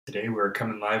Today we're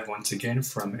coming live once again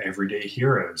from Everyday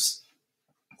Heroes.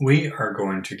 We are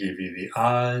going to give you the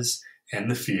ahs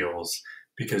and the feels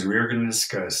because we are going to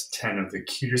discuss 10 of the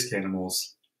cutest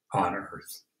animals on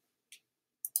Earth.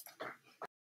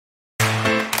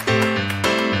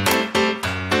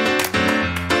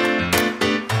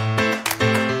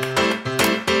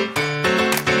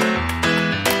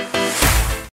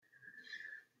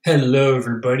 Hello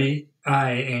everybody,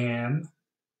 I am...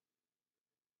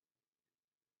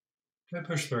 Did I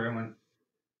push the right one?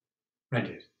 I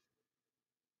did.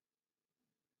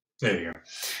 There you go.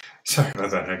 Sorry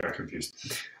about that, I got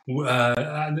confused.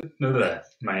 My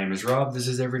name is Rob. This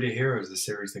is Everyday Heroes, the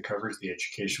series that covers the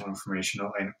educational,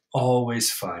 informational, and always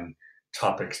fun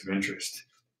topics of interest.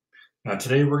 Now,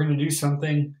 today we're going to do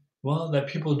something, that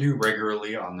people do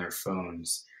regularly on their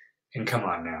phones. And come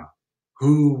on now,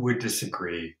 who would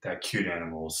disagree that cute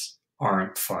animals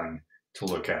aren't fun to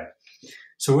look at?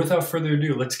 So without further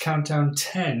ado, let's count down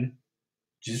 10,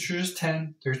 just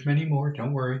 10, there's many more,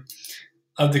 don't worry,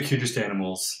 of the cutest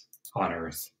animals on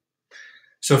Earth.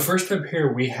 So first up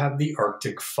here, we have the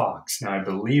Arctic fox. Now, I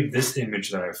believe this image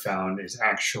that I found is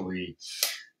actually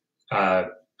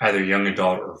either young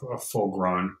adult or full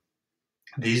grown.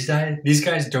 These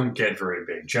guys don't get very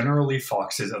big. Generally,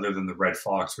 foxes, other than the red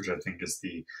fox, which I think is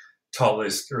the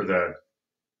tallest or the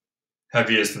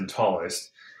heaviest and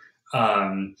tallest,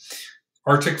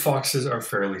 Arctic foxes are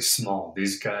fairly small.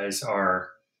 These guys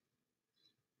are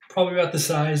probably about the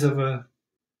size of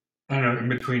in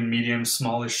between medium,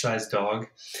 smallish sized dog.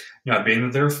 Now, being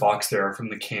that they're a fox, they are from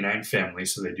the canine family,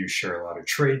 so they do share a lot of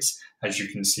traits, as you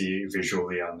can see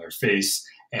visually on their face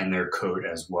and their coat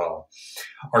as well.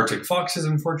 Arctic foxes,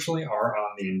 unfortunately, are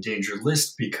on the endangered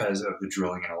list because of the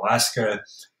drilling in Alaska,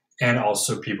 and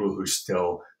also people who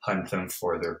still hunt them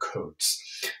for their coats.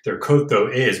 Their coat, though,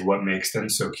 is what makes them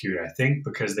so cute, I think,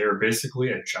 because they're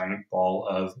basically a giant ball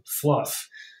of fluff.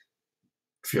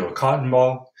 Feel a cotton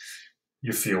ball,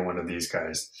 you feel one of these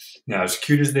guys. Now, as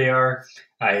cute as they are,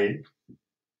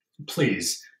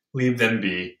 please leave them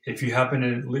be. If you happen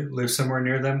to live somewhere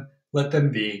near them, let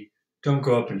them be. Don't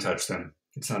go up and touch them.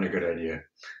 It's not a good idea.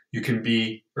 You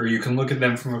can look at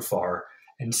them from afar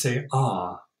and say,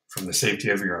 "Ah," from the safety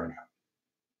of your own home.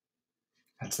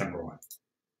 That's number one.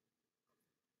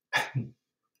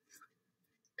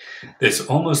 This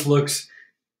almost looks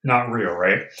not real,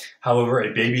 right? However,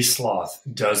 a baby sloth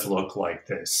does look like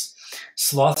this.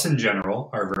 Sloths in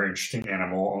general are a very interesting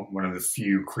animal, one of the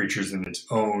few creatures in its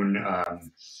own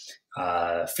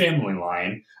family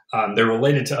line. They're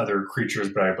related to other creatures,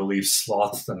 but I believe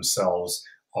sloths themselves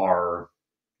are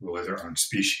really their own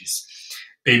species.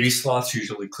 Baby sloths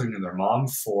usually cling to their mom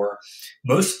for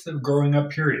most of the growing up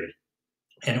period,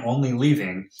 and only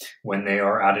leaving when they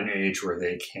are at an age where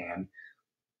they can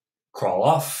crawl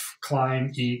off,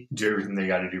 climb, eat, do everything they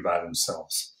got to do by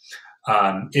themselves.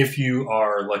 If you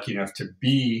are lucky enough to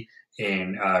be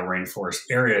in rainforest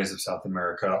areas of South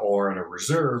America or in a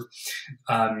reserve,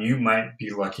 you might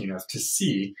be lucky enough to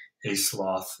see a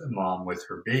sloth mom with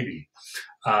her baby.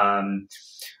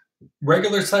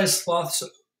 Regular sized sloths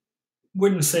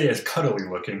wouldn't say as cuddly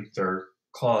looking. Their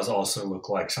claws also look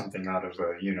like something out of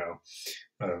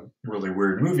a really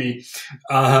weird movie.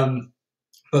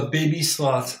 But baby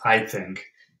sloths, I think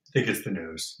it's the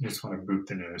nose. I just want to boot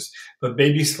the nose. But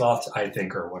baby sloths, I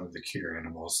think, are one of the cuter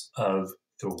animals of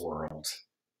the world.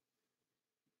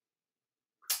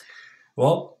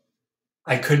 Well,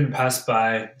 I couldn't pass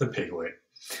by the piglet.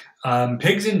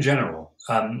 Pigs in general,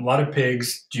 a lot of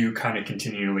pigs do kind of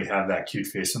continually have that cute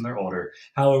face when they're older.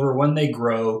 However, when they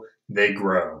grow, they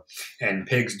grow. And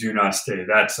pigs do not stay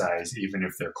that size, even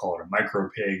if they're called a micro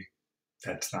pig.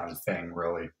 That's not a thing,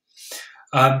 really.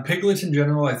 Piglets in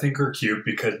general, I think, are cute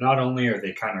because not only are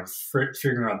they kind of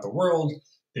figuring out the world,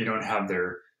 they don't have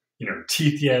their,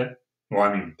 teeth yet. Well,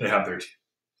 I mean, they have their teeth.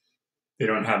 They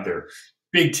don't have their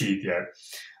big teeth yet.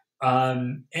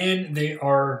 And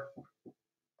they're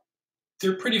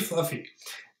pretty fluffy.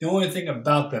 The only thing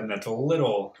about them that's a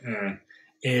little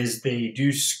is they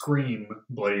do scream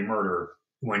bloody murder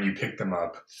when you pick them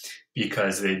up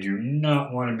because they do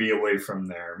not want to be away from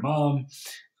their mom.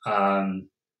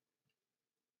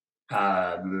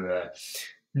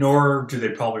 Nor do they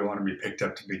probably want to be picked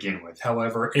up to begin with.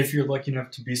 However, if you're lucky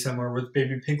enough to be somewhere with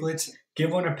baby piglets,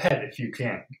 give one a pet if you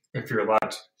can, if you're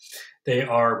allowed to. They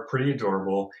are pretty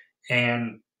adorable,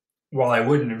 and while I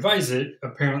wouldn't advise it,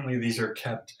 apparently these are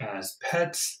kept as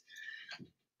pets.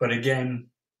 But again,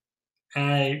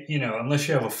 unless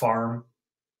you have a farm,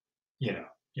 yeah.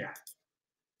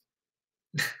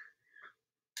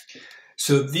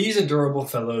 So these adorable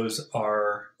fellows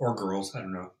are, or girls, I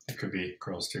don't know, it could be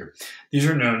girls too. These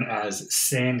are known as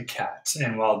sand cats.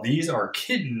 And while these are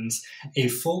kittens, a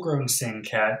full-grown sand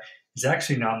cat is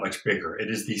actually not much bigger. It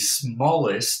is the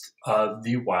smallest of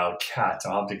the wild cats.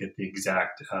 I'll have to get the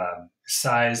exact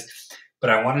size, but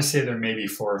I want to say they're maybe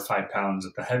 4 or 5 pounds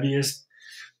at the heaviest.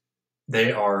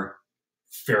 They are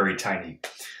very tiny.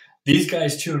 These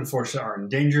guys, too, unfortunately, are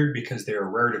endangered because they are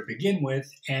rare to begin with,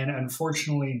 and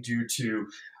unfortunately, due to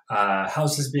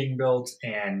houses being built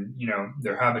and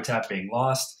their habitat being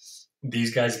lost,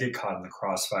 these guys get caught in the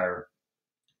crossfire.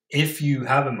 If you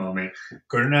have a moment,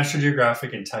 go to National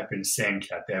Geographic and type in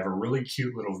sandcat. They have a really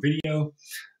cute little video.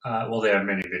 Well, they have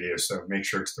many videos, so make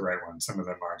sure it's the right one. Some of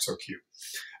them aren't so cute.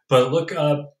 But look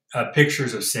up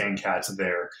pictures of sandcats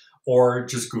there, or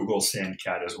just Google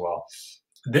sandcat as well.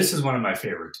 This is one of my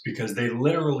favorites because they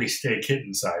literally stay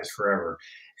kitten size forever.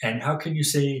 And how can you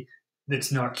say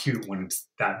it's not cute when it's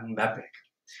that big?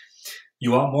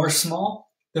 You want more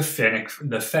small? The fennec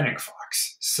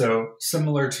fox. So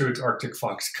similar to its Arctic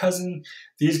fox cousin,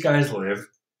 these guys live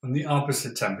in the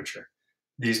opposite temperature.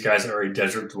 These guys are a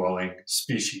desert-dwelling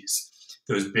species.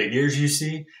 Those big ears you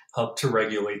see help to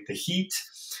regulate the heat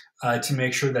to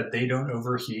make sure that they don't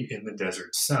overheat in the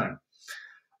desert sun.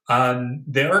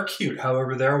 They are cute,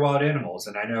 however, they're wild animals,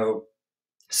 and I know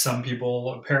some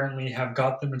people apparently have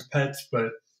got them as pets,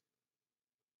 but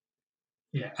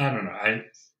yeah, I don't know. I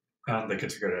don't think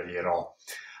it's a good idea at all.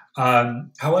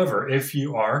 However, if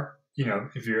you are,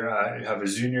 if you have a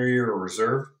zoo near you or a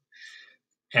reserve,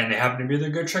 and they happen to be there,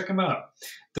 go check them out.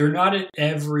 They're not at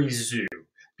every zoo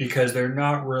because they're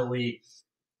not really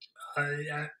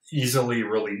easily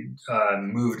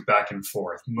moved back and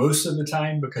forth. Most of the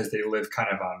time, because they live kind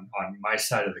of on my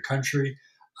side of the country,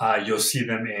 you'll see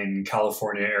them in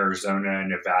California, Arizona,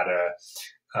 Nevada,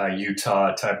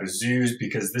 Utah type of zoos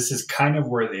because this is kind of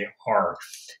where they are.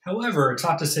 However, it's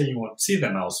not to say you won't see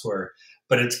them elsewhere,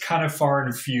 but it's kind of far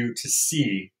and few to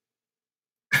see.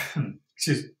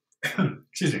 excuse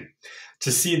me,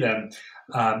 to see them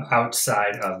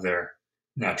outside of their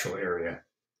natural area.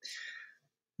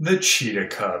 The cheetah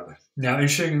cub. Now,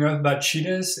 interesting enough about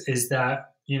cheetahs is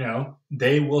that,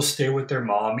 they will stay with their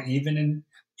mom even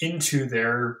into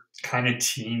their kind of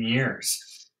teen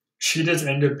years. Cheetahs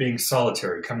end up being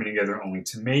solitary, coming together only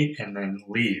to mate and then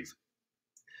leave.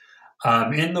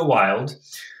 In the wild,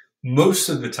 most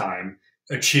of the time,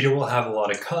 a cheetah will have a lot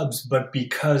of cubs, but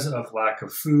because of lack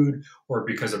of food or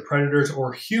because of predators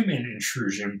or human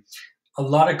intrusion, a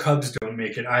lot of cubs don't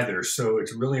make it either. So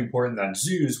it's really important that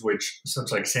zoos, which such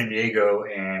like San Diego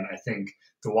and I think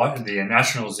the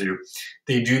National Zoo,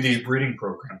 they do these breeding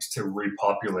programs to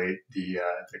repopulate the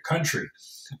country.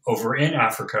 Over in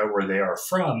Africa, where they are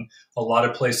from, a lot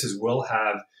of places will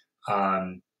have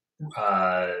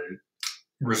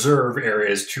reserve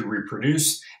areas to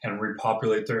reproduce and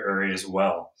repopulate their area as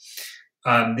well.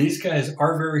 These guys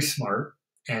are very smart,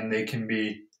 and they can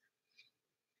be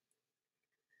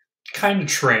kind of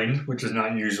trained, which is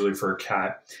not usually for a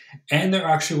cat. And they're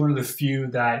actually one of the few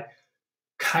that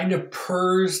kind of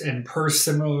purrs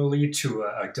similarly to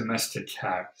a domestic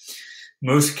cat.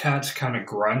 Most cats kind of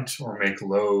grunt or make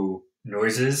low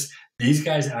noises. These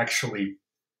guys actually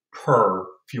purr,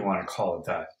 if you want to call it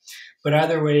that. But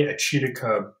either way, a cheetah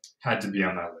cub had to be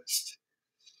on that list.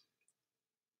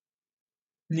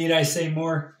 Need I say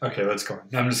more? Okay, let's go on.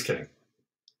 No, I'm just kidding.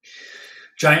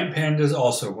 Giant panda is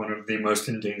also one of the most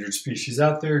endangered species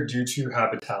out there due to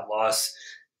habitat loss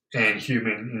and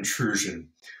human intrusion.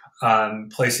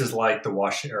 Places like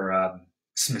the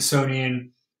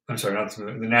Smithsonian,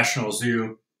 the National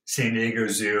Zoo, San Diego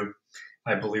Zoo,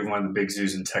 I believe one of the big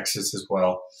zoos in Texas as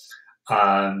well.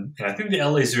 And I think the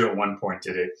LA Zoo at one point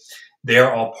did it. They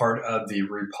are all part of the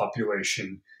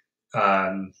repopulation.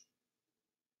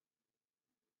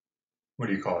 What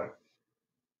do you call it?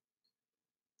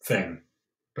 Thing.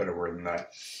 Better word than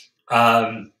that.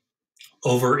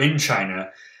 Over in China,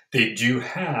 they do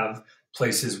have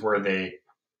places where they,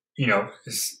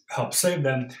 help save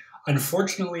them.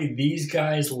 Unfortunately, these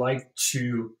guys like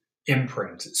to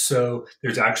imprint. So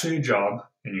there's actually a job,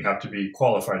 and you have to be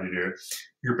qualified to do it.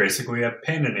 You're basically a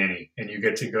panda nanny, and you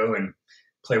get to go and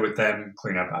play with them,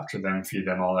 clean up after them, feed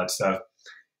them, all that stuff.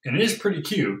 And it is pretty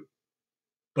cute,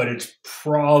 but it's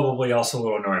probably also a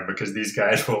little annoying because these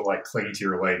guys will cling to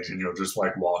your legs, and you'll just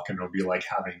walk, and it'll be like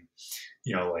having,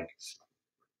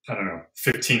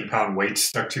 15-pound weights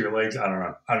stuck to your legs. I don't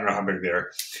know how big they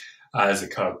are as a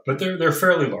cub, but they're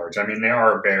fairly large. I mean, they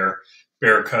are a bear.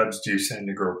 Bear cubs do tend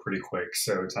to grow pretty quick,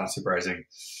 so it's not surprising.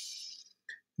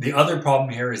 The other problem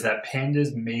here is that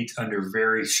pandas mate under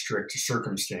very strict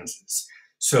circumstances.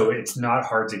 So it's not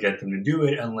hard to get them to do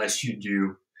it unless you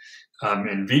do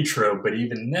in vitro, but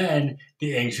even then,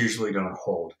 the eggs usually don't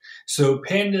hold. So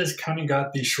pandas kind of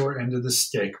got the short end of the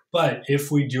stick, but if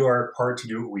we do our part to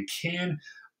do what we can,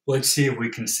 let's see if we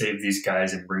can save these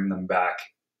guys and bring them back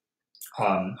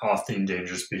off the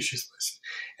endangered species list.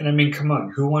 And I mean, come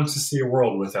on, who wants to see a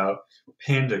world without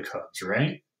panda cubs,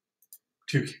 right?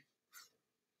 Too cute.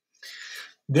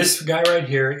 This guy right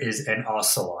here is an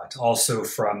ocelot, also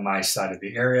from my side of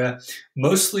the area,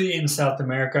 mostly in South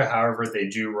America. However, they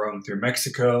do roam through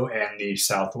Mexico and the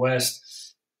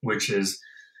Southwest, which is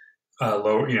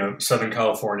Southern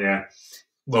California,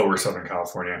 lower Southern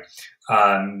California.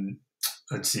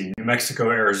 Let's see, New Mexico,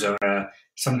 Arizona,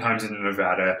 sometimes in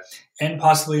Nevada, and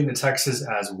possibly into Texas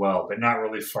as well, but not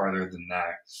really farther than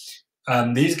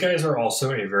that. These guys are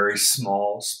also a very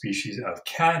small species of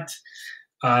cat.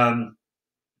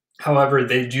 However,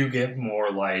 they do get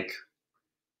more like,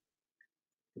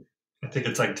 I think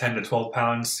it's like 10 to 12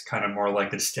 pounds, kind of more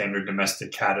like a standard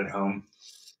domestic cat at home.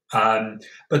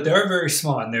 But they're very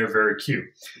small and they're very cute.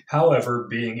 However,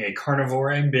 being a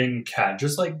carnivore and being a cat,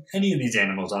 just like any of these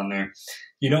animals on there,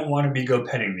 you don't want to be go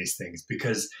petting these things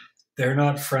because they're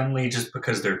not friendly just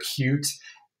because they're cute.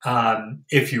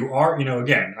 If you are,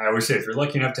 again, I always say if you're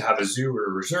lucky enough to have a zoo or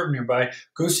a reserve nearby,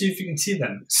 go see if you can see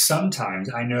them.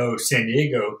 Sometimes I know San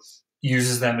Diego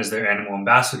uses them as their animal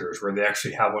ambassadors, where they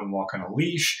actually have one walk on a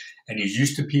leash and he's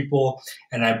used to people.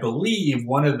 And I believe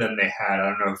one of them they had, I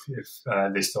don't know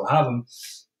if they still have them,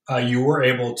 you were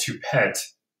able to pet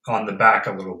on the back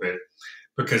a little bit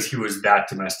because he was that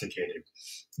domesticated.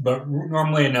 But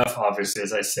normally enough, obviously,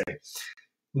 as I say,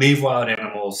 leave wild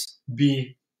animals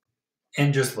be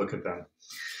and just look at them.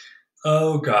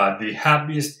 Oh God, the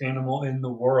happiest animal in the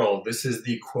world. This is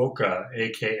the quokka,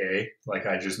 aka, like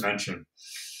I just mentioned.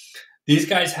 These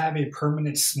guys have a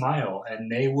permanent smile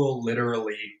and they will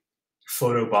literally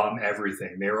photobomb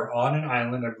everything. They were on an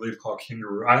island, I believe, called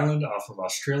Kangaroo Island off of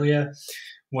Australia,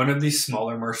 one of these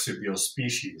smaller marsupial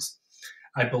species.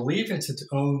 I believe it's its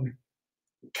own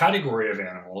category of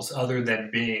animals other than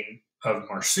being of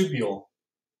marsupial,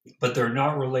 but they're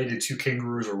not related to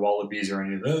kangaroos or wallabies or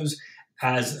any of those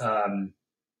as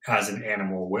an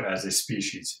animal, as a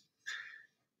species.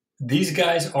 These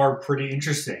guys are pretty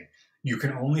interesting. You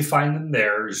can only find them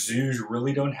there. Zoos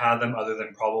really don't have them other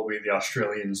than probably the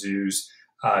Australian zoos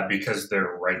because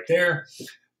they're right there.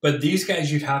 But these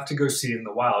guys you'd have to go see in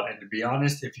the wild. And to be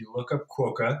honest, if you look up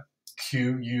quokka,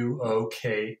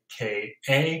 Quokka,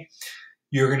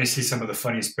 you're going to see some of the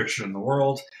funniest pictures in the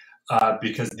world.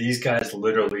 Because these guys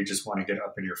literally just want to get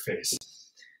up in your face.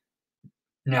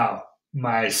 Now,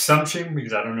 my assumption,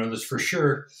 because I don't know this for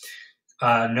sure,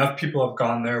 enough people have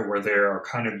gone there where they are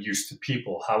kind of used to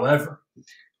people. However,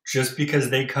 just because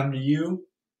they come to you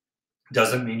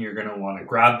doesn't mean you're going to want to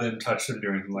grab them, touch them, do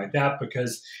anything like that,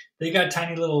 because they got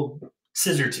tiny little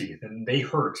scissor teeth and they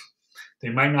hurt. They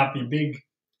might not be big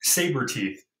saber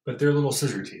teeth, but they're little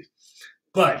scissor teeth.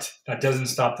 But that doesn't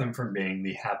stop them from being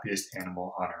the happiest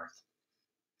animal on earth.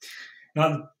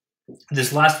 Now,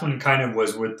 this last one kind of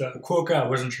was with the quokka. I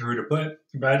wasn't sure who to put,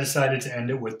 but I decided to end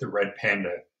it with the red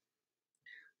panda.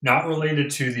 Not related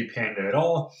to the panda at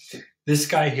all. This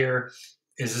guy here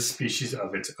is a species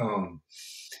of its own.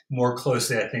 More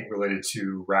closely, I think, related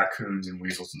to raccoons and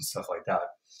weasels and stuff like that.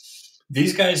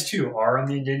 These guys, too, are on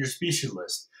the endangered species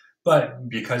list. But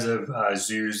because of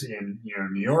zoos in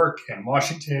New York and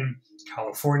Washington,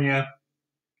 California,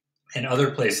 and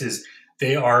other places,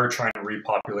 they are trying to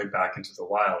repopulate back into the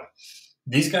wild.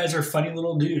 These guys are funny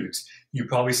little dudes. You've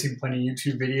probably seen plenty of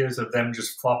YouTube videos of them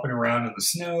just flopping around in the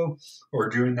snow or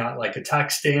doing that like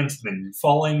attack stance and then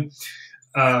falling.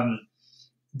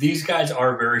 These guys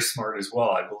are very smart as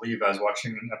well. I believe I was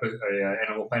watching an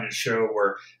Animal Planet show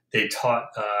where they taught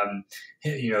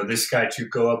this guy to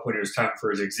go up when it was time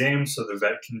for his exam so the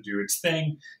vet can do its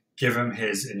thing, give him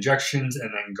his injections,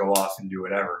 and then go off and do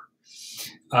whatever.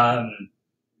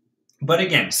 But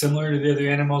again, similar to the other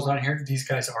animals on here, these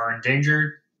guys are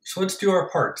endangered. So let's do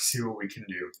our part to see what we can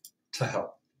do to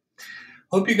help.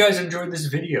 Hope you guys enjoyed this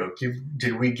video.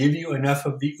 Did we give you enough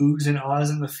of the oohs and ahs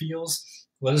and the feels?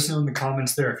 Let us know in the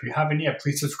comments there. If you haven't yet,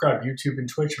 please subscribe. YouTube and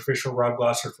Twitch, official Rob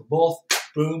Glosser for both.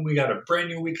 Boom, we got a brand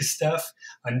new week of stuff.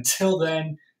 Until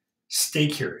then, stay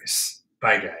curious.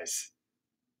 Bye, guys.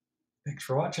 Thanks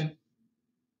for watching.